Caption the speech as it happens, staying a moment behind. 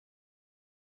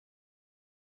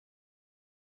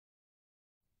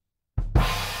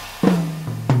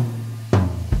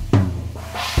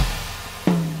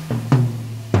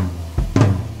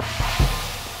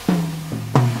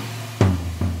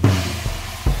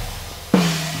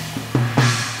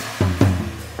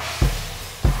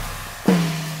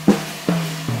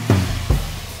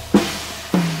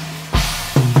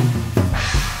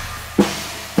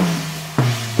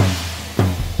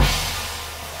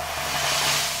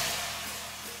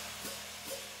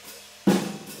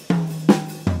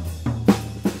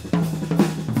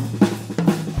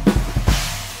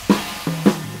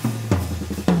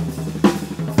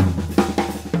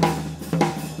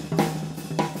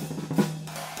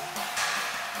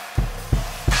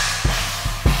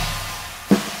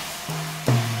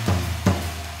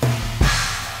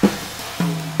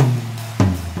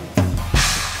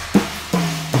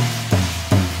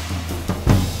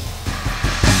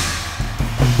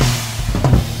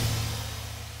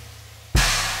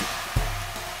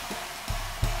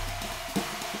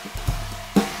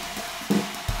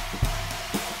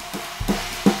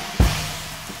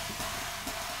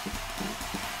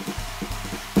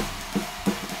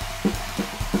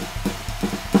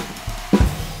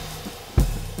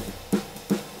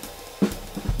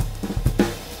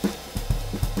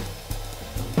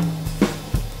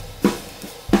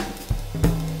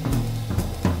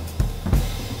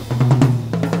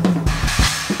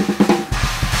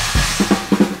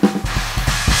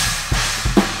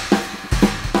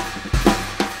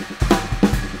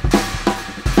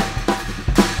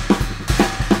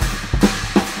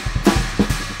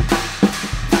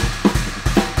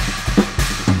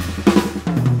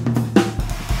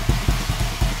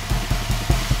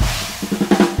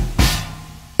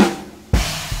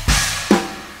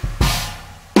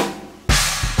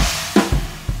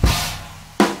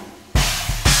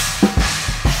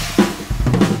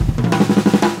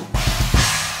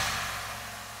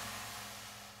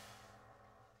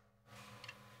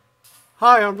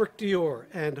Hi, I'm Rick Dior,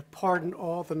 and pardon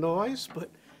all the noise,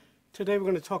 but today we're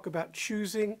going to talk about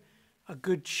choosing a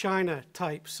good China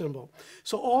type cymbal.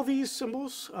 So all these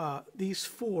cymbals, these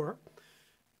four,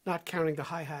 not counting the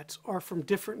hi-hats, are from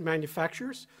different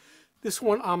manufacturers. This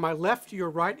one on my left, your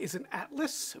right, is an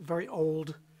Atlas, a very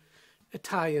old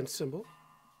Italian cymbal.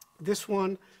 This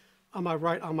one on my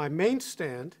right, on my main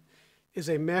stand, is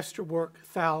a Masterwork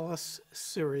Thalles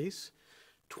series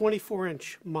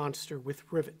 24-inch monster with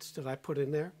rivets that I put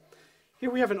in there. Here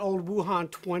we have an old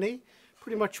Wuhan 20,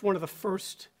 pretty much one of the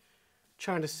first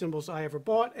China cymbals I ever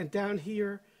bought. And down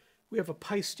here we have a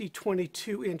Paiste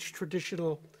 22-inch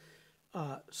traditional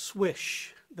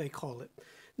Swish, they call it.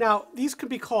 Now, these could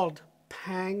be called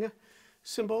Pang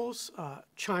cymbals,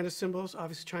 China cymbals,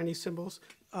 obviously Chinese cymbals,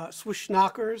 Swish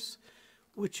knockers,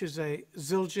 which is a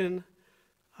Zildjian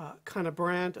kind of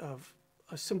brand of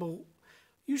a cymbal,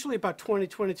 usually about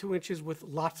 22 inches with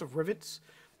lots of rivets,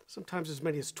 sometimes as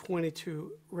many as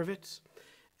 22 rivets.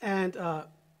 And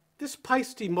this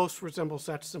Paiste most resembles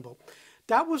that cymbal.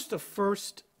 That was the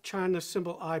first China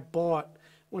cymbal I bought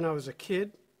when I was a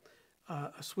kid,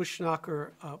 a Swish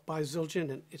knocker by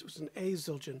Zildjian, and it was an A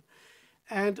Zildjian.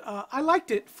 And I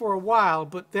liked it for a while,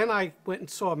 but then I went and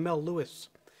saw Mel Lewis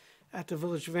at the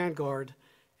Village Vanguard,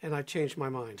 and I changed my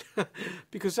mind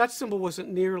because that cymbal wasn't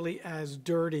nearly as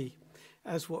dirty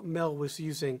as what Mel was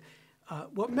using.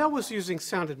 What Mel was using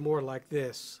sounded more like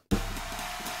this.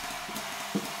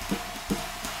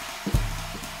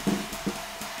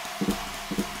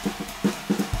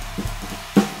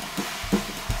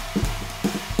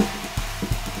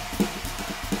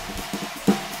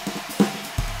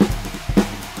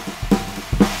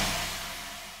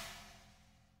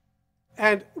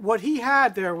 And what he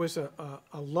had there was a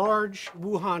large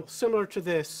Wuhan similar to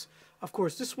this. Of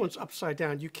course, this one's upside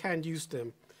down. You can use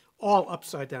them all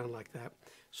upside down like that.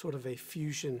 Sort of a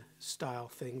fusion style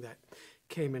thing that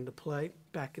came into play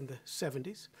back in the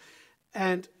 70s.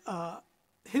 And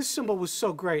his cymbal was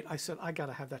so great, I said, I got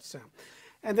to have that sound.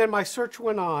 And then my search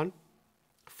went on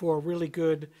for a really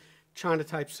good China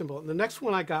type cymbal. And the next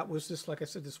one I got was this, like I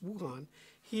said, this Wuhan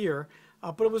here.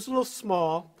 But it was a little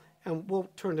small, and we'll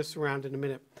turn this around in a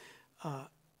minute.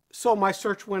 So my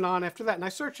search went on after that, and I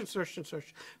searched and searched and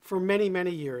searched for many,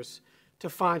 many years to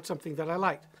find something that I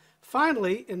liked.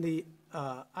 Finally, in the,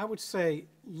 I would say,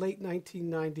 late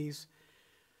 1990s,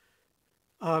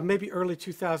 maybe early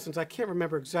 2000s, I can't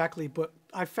remember exactly, but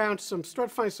I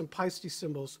started finding some Paiste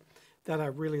cymbals that I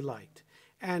really liked.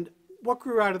 And what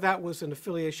grew out of that was an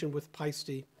affiliation with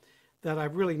Paiste that I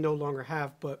really no longer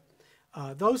have, but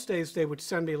those days they would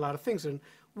send me a lot of things. And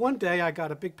one day I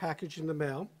got a big package in the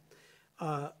mail,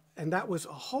 and that was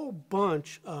a whole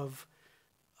bunch of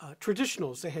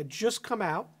traditionals. They had just come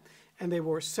out, and they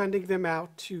were sending them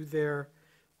out to their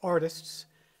artists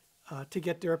to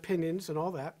get their opinions and all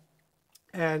that.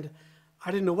 And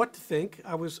I didn't know what to think.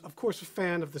 I was, of course, a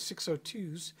fan of the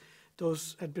 602s.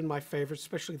 Those had been my favorites,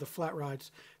 especially the flat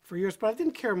rides for years. But I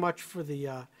didn't care much for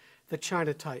the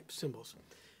China type cymbals.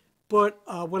 But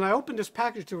when I opened this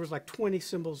package, there was like 20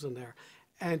 cymbals in there.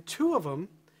 And two of them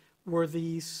were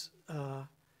these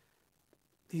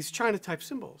China type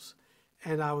cymbals.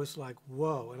 And I was like,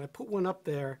 whoa. And I put one up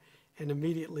there, and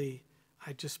immediately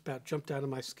I just about jumped out of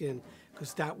my skin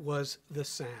because that was the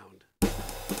sound.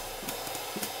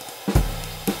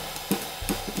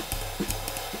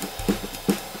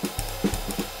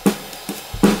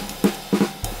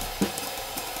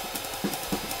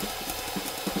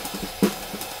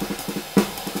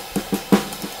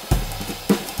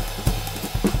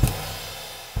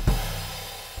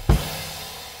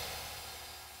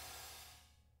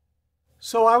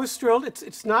 So I was thrilled.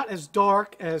 It's not as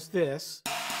dark as this.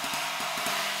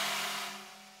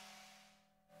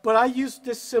 But I used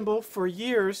this cymbal for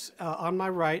years on my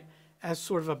right as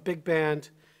sort of a big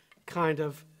band kind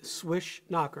of Swish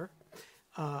knocker.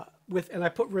 And I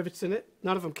put rivets in it.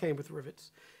 None of them came with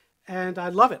rivets. And I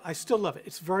love it. I still love it.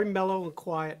 It's very mellow and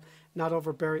quiet, not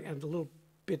overbearing, and a little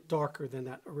bit darker than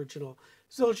that original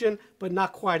Zildjian, but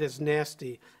not quite as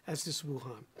nasty as this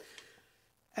Wuhan.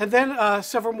 And then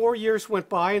several more years went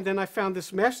by, and then I found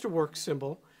this Masterwork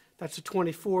cymbal. That's a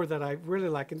 24 that I really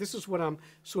like, and this is what I'm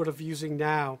sort of using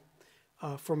now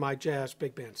for my jazz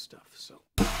big band stuff. So.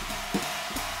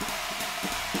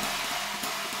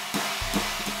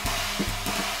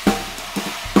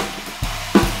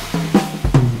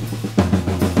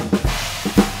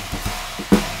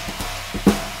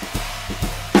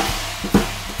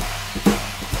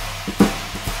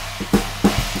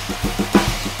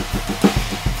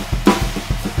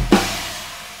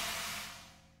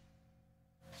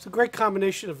 It's a great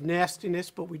combination of nastiness,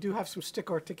 but we do have some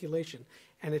stick articulation,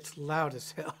 and it's loud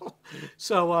as hell.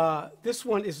 So this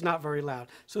one is not very loud.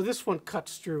 So this one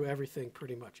cuts through everything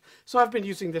pretty much. So I've been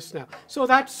using this now. So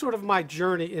that's sort of my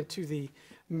journey into the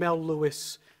Mel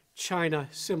Lewis China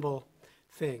cymbal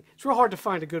thing. It's real hard to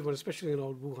find a good one, especially in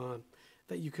old Wuhan,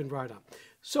 that you can ride on.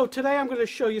 So today I'm going to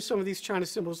show you some of these China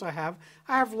cymbals I have.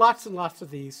 I have lots and lots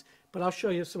of these, but I'll show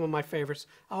you some of my favorites.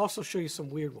 I'll also show you some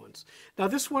weird ones. Now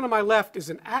this one on my left is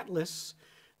an Atlas.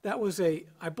 That was I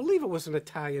believe it was an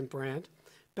Italian brand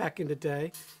back in the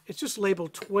day. It's just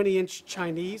labeled 20-inch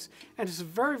Chinese, and it's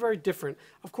very, very different.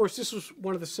 Of course, this was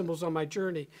one of the cymbals on my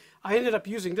journey. I ended up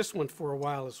using this one for a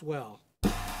while as well.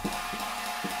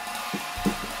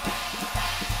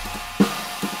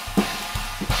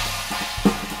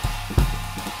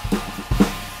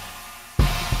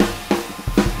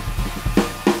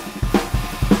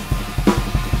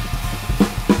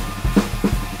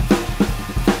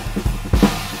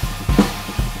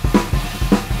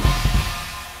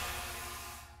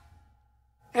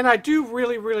 And I do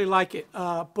really, really like it,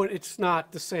 but it's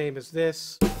not the same as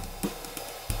this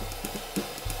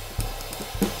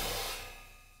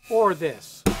or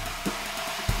this.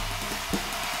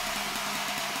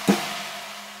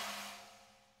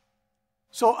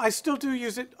 So I still do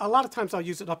use it. A lot of times I'll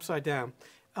use it upside down,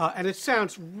 and it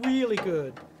sounds really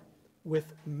good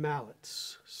with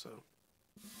mallets. So.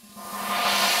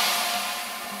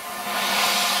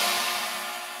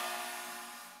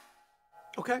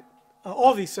 Okay.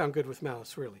 All these sound good with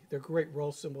mallets, really. They're great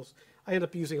roll cymbals. I end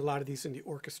up using a lot of these in the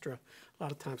orchestra. A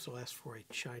lot of times I'll ask for a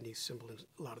Chinese cymbal in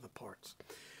a lot of the parts.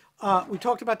 We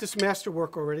talked about this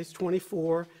Masterwork already. It's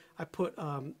 24. I put,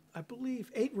 I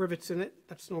believe, 8 rivets in it.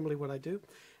 That's normally what I do.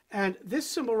 And this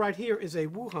cymbal right here is a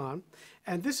Wuhan.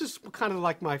 And this is kind of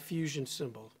like my fusion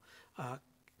cymbal.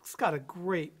 It's got a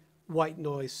great white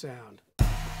noise sound.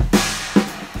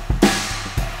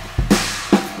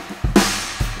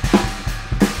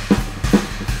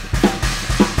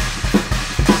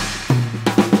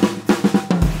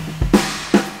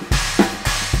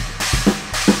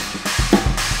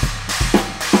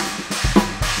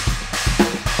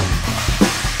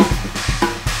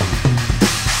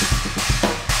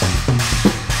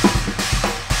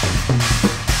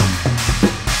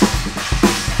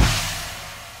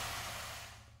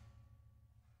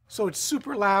 So it's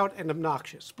super loud and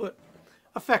obnoxious, but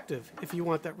effective if you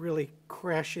want that really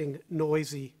crashing,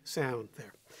 noisy sound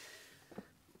there.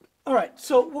 All right,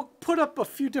 so we'll put up a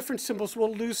few different cymbals.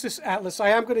 We'll lose this Atlas. I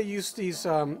am going to use these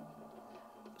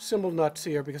cymbal nuts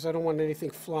here because I don't want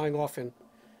anything flying off and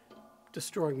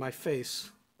destroying my face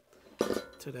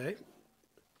today.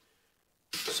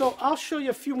 So I'll show you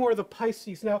a few more of the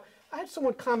Paistes. Now, I had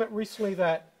someone comment recently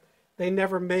that they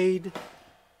never made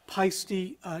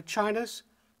Paiste Chinas.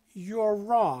 You're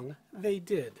wrong. They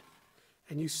did.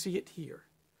 And you see it here.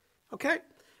 Okay?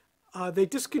 They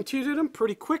discontinued them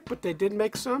pretty quick, but they did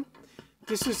make some.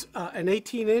 This is an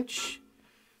 18-inch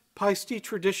Paiste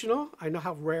traditional. I know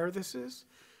how rare this is.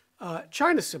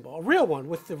 China cymbal, a real one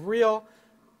with the real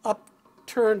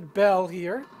upturned bell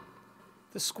here.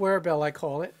 The square bell, I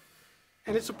call it.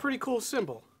 And it's a pretty cool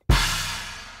cymbal.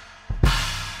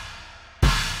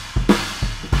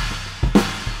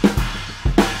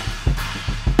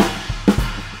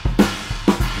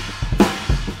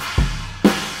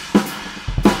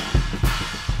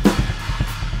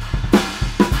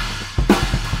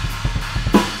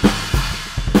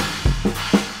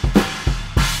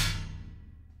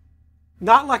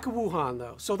 Not like a Wuhan,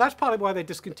 though. So that's probably why they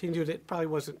discontinued it. It probably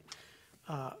wasn't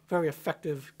very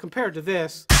effective compared to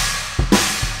this.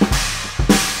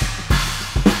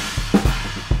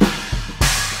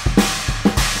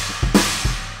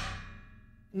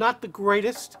 Not the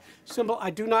greatest cymbal. I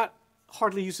do not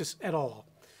hardly use this at all.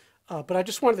 But I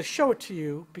just wanted to show it to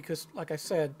you because, like I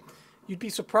said, you'd be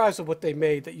surprised at what they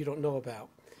made that you don't know about.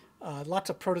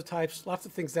 Lots of prototypes, lots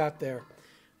of things out there.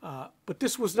 But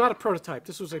this was not a prototype.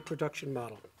 This was a production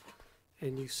model.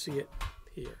 And you see it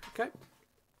here, okay?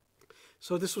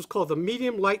 So this was called the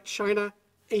Medium Light China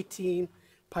 18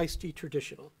 Paiste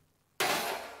Traditional.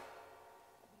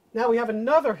 Now we have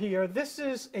another here. This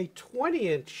is a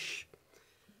 20-inch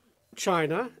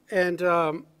China, and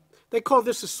they call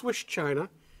this a Swish China,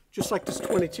 just like this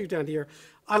 22 down here.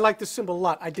 I like this cymbal a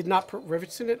lot. I did not put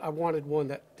rivets in it. I wanted one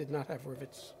that did not have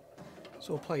rivets.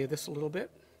 So I'll play you this a little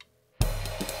bit.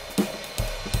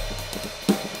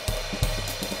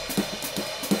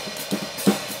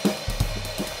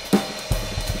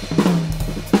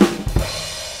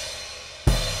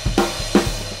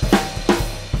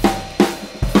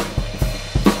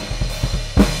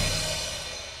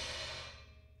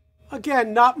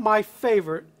 Again, not my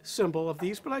favorite cymbal of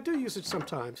these, but I do use it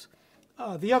sometimes.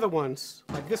 The other ones,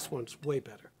 like this one's way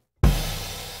better.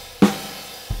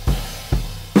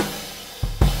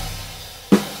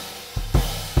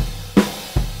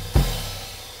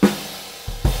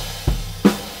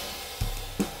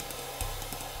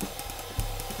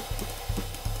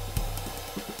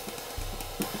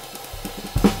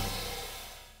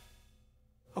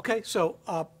 Okay, so,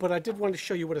 but I did want to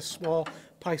show you what a small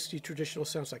Paiste traditional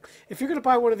sounds like. If you're going to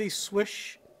buy one of these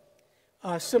Swish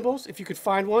cymbals, if you could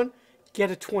find one,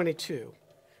 get a 22.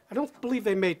 I don't believe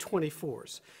they made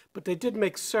 24s, but they did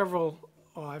make several.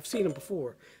 I've seen them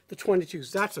before, the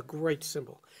 22s. That's a great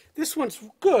cymbal. This one's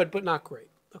good, but not great,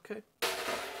 okay?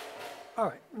 All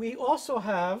right, we also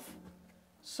have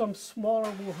some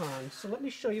smaller Wuhan, so let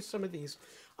me show you some of these.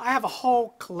 I have a whole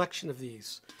collection of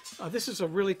these. This is a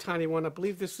really tiny one. I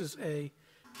believe this is a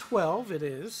 12. It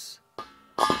is.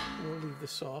 We'll leave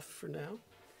this off for now.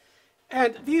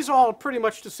 And these all are pretty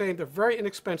much the same. They're very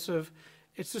inexpensive.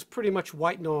 It's just pretty much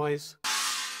white noise.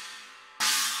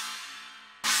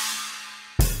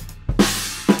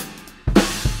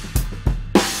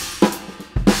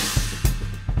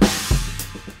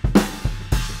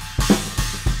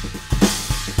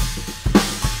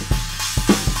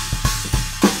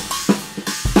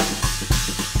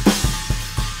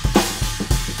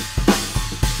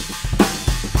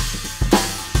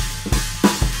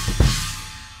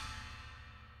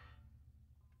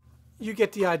 You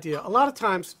get the idea. A lot of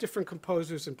times, different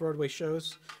composers in Broadway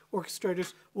shows,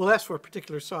 orchestrators, will ask for a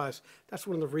particular size. That's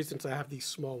one of the reasons I have these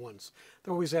small ones.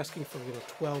 They're always asking for,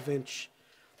 12-inch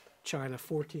China,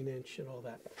 14-inch, and all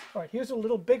that. All right, here's a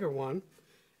little bigger one.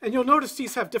 And you'll notice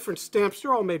these have different stamps.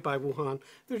 They're all made by Wuhan.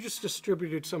 They're just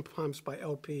distributed sometimes by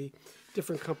LP,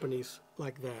 different companies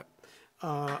like that.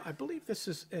 I believe this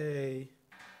is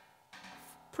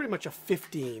pretty much a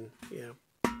 15, yeah.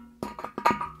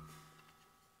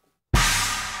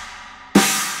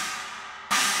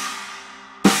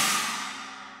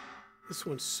 This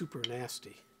one's super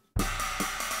nasty.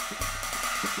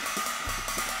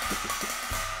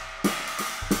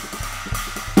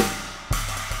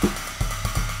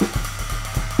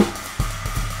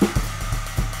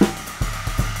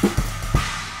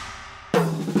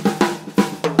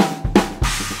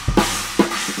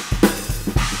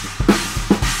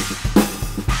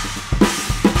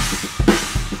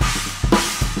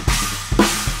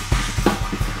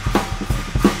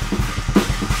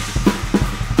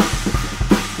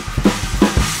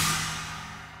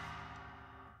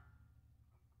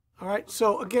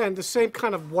 So again, the same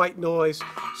kind of white noise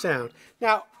sound.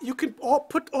 Now, you can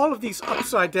put all of these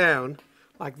upside down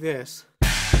like this.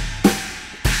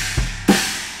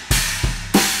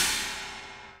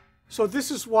 So this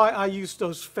is why I use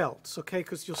those felts, okay?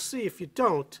 Because you'll see if you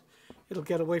don't, it'll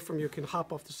get away from you. You can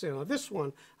hop off the stand. On this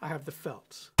one, I have the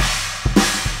felts.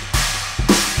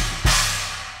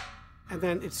 And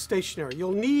then it's stationary.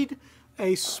 You'll need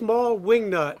a small wing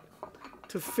nut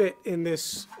to fit in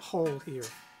this hole here.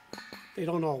 They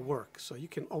don't all work, so you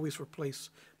can always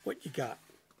replace what you got.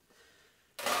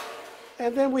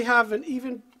 And then we have an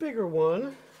even bigger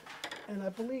one, and I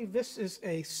believe this is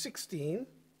a 16.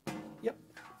 Yep.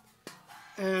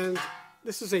 And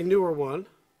this is a newer one.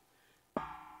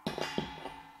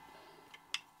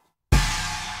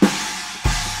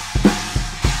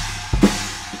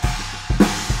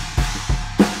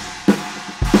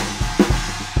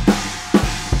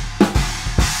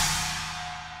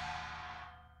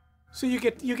 So you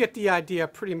get the idea.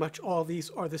 Pretty much all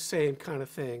these are the same kind of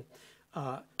thing.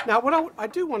 Now, what I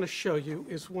do want to show you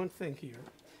is one thing here.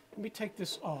 Let me take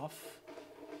this off.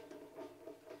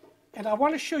 And I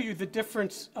want to show you the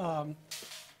difference of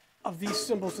these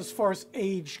cymbals as far as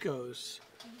age goes.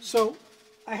 So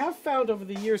I have found over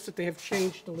the years that they have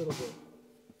changed a little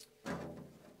bit.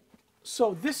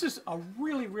 So this is a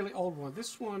really, really old one.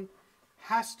 This one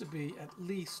has to be at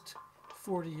least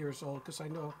 40 years old, because I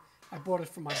know I bought it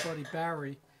from my buddy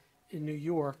Barry in New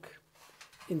York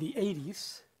in the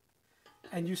 80s.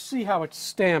 And you see how it's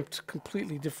stamped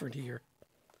completely different here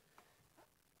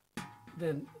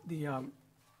than the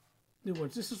new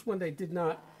ones. This is when they did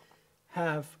not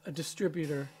have a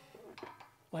distributor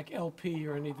like LP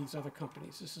or any of these other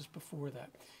companies. This is before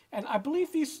that. And I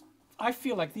believe these, I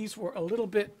feel like these were a little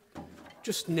bit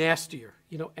just nastier,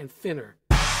 and thinner.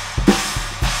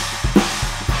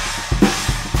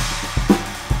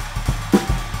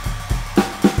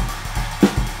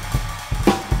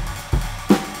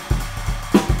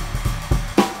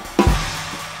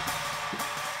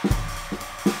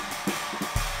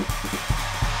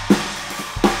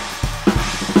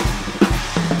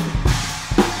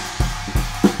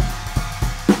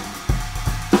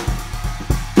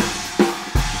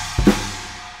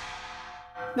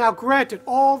 Now, granted,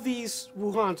 all these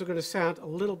Wuhans are going to sound a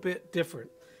little bit different.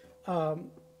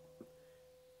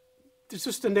 It's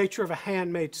just the nature of a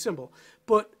handmade cymbal.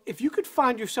 But if you could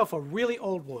find yourself a really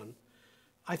old one,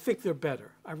 I think they're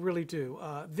better. I really do.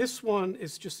 This one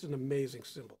is just an amazing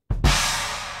cymbal.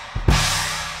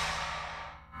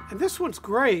 And this one's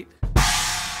great,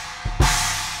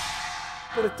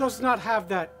 but it does not have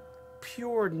that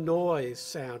pure noise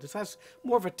sound. It has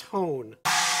more of a tone.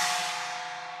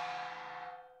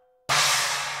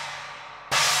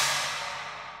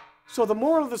 So the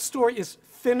moral of the story is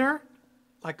thinner,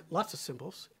 like lots of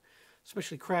cymbals,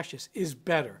 especially crashes, is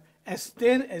better. As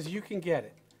thin as you can get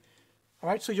it. All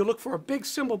right, so you look for a big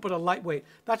cymbal but a lightweight.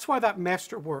 That's why that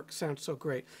Masterwork sounds so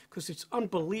great, because it's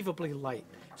unbelievably light.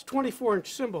 It's a 24-inch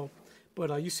cymbal,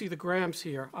 but you see the grams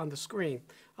here on the screen.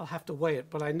 I'll have to weigh it,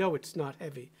 but I know it's not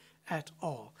heavy at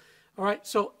all. All right,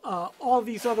 so all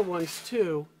these other ones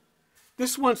too.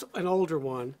 This one's an older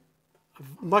one,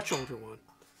 a much older one.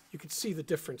 You can see the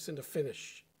difference in the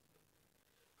finish.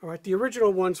 All right, the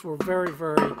original ones were very,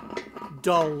 very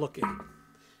dull looking.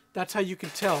 That's how you can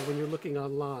tell when you're looking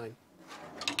online.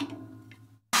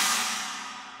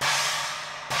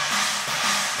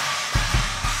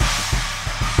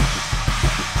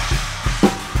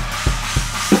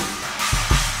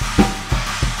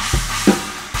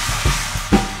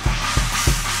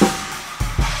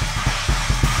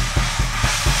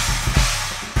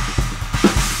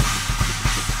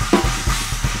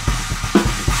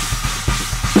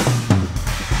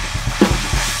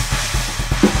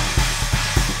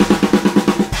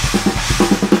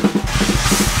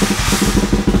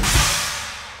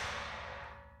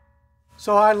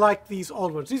 So I like these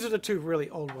old ones. These are the two really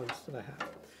old ones that I have.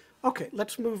 Okay,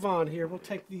 let's move on here. We'll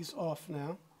take these off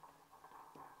now.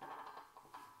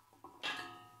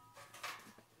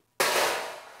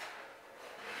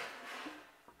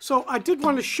 So I did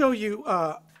want to show you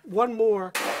one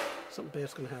more. Something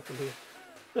bad's going to happen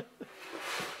here.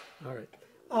 All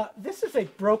right. This is a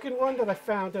broken one that I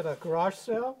found at a garage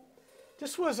sale.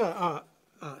 This was a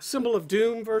Symbol of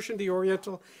Doom version, the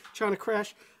Oriental China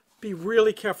Crash. Be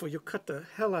really careful. You'll cut the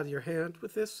hell out of your hand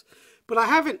with this. But I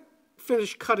haven't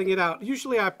finished cutting it out.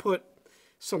 Usually I put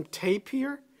some tape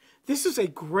here. This is a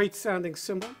great sounding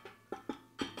cymbal.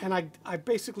 And I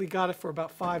basically got it for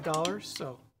about $5.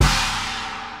 So.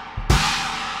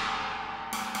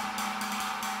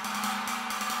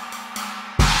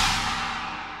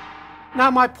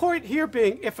 Now my point here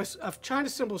being, if a China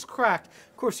cymbal is cracked,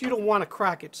 of course you don't want to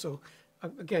crack it. So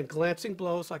again, glancing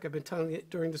blows, like I've been telling you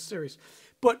during the series.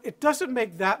 But it doesn't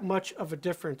make that much of a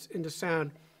difference in the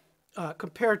sound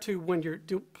compared to when you're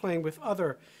playing with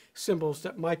other cymbals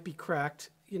that might be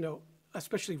cracked, you know,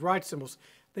 especially ride cymbals.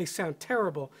 They sound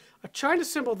terrible. A China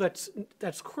cymbal that's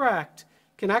cracked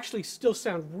can actually still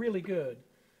sound really good.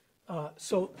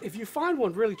 So if you find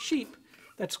one really cheap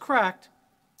that's cracked,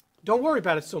 don't worry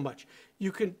about it so much.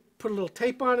 You can put a little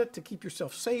tape on it to keep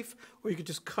yourself safe, or you could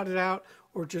just cut it out,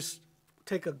 or just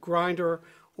take a grinder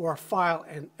or a file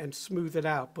and smooth it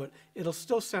out, but it'll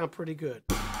still sound pretty good.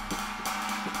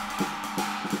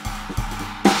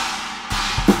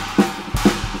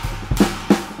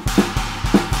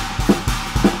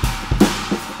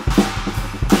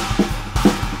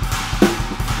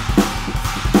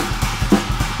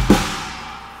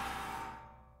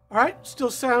 All right,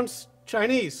 still sounds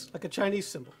Chinese, like a Chinese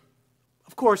cymbal.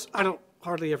 Of course, I don't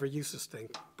hardly ever use this thing,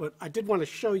 but I did want to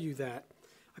show you that.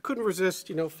 I couldn't resist,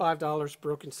 you know, $5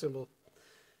 broken cymbal.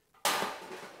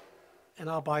 And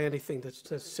I'll buy anything that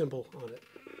says cymbal on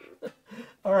it.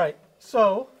 All right,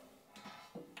 so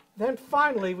then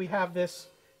finally we have this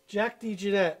Jack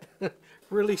Dejohnette,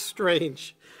 really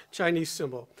strange Chinese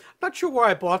cymbal. Not sure where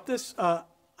I bought this. I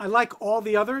like all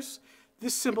the others.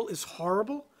 This cymbal is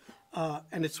horrible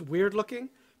and it's weird looking,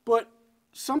 but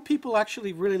some people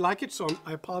actually really like it, so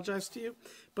I apologize to you,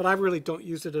 but I really don't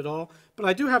use it at all. But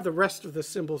I do have the rest of the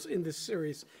cymbals in this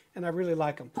series, and I really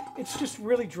like them. It's just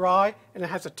really dry, and it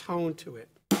has a tone to it.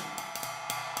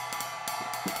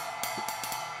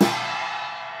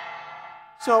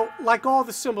 So, like all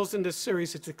the cymbals in this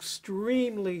series, it's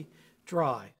extremely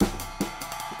dry.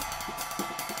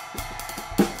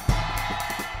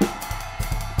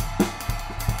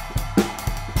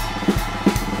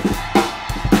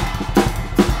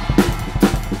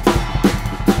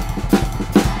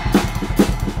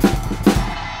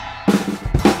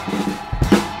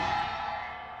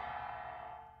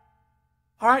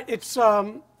 All right, it's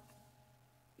not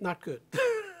good.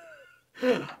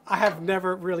 I have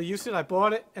never really used it. I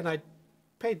bought it, and I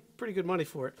paid pretty good money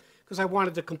for it because I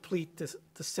wanted to complete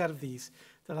the set of these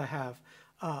that I have.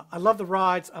 I love the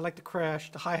rides. I like the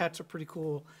crash. The hi-hats are pretty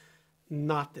cool.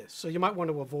 not this. So you might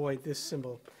want to avoid this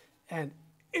cymbal. And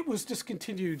it was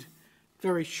discontinued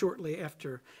very shortly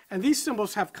after. And these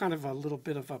cymbals have kind of a little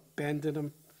bit of a bend in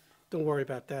them. Don't worry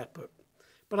about that, but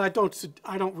I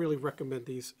don't really recommend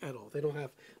these at all. They don't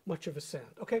have much of a sound.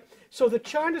 Okay, so the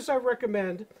chinas I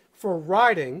recommend for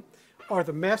riding are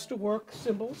the Masterwork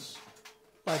cymbals,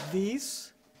 like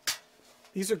these.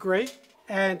 These are great,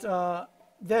 and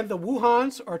then the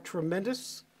Wuhans are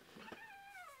tremendous.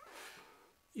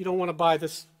 You don't want to buy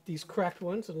these cracked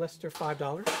ones unless they're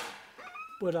 $5,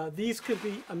 but these could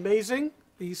be amazing.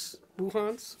 These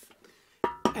Wuhans,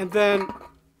 and then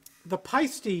the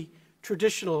Paiste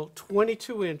traditional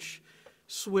 22-inch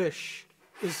Swish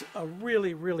is a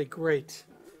really, really great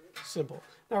cymbal.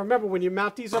 Now remember, when you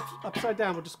mount these upside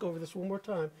down, we'll just go over this one more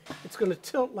time, it's going to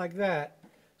tilt like that.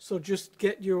 So just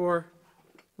get your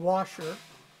washer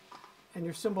and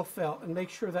your cymbal felt and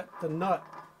make sure that the nut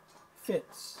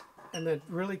fits, and then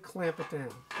really clamp it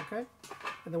down, okay?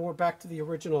 And then we're back to the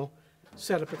original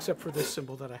setup except for this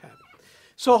cymbal that I had.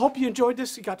 So I hope you enjoyed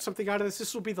this, you got something out of this.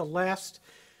 This will be the last.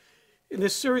 In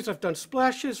this series, I've done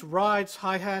splashes, rides,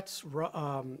 hi-hats,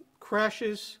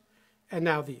 crashes, and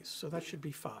now these. So that should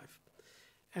be 5.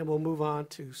 And we'll move on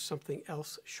to something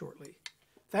else shortly.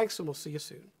 Thanks, and we'll see you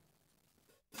soon.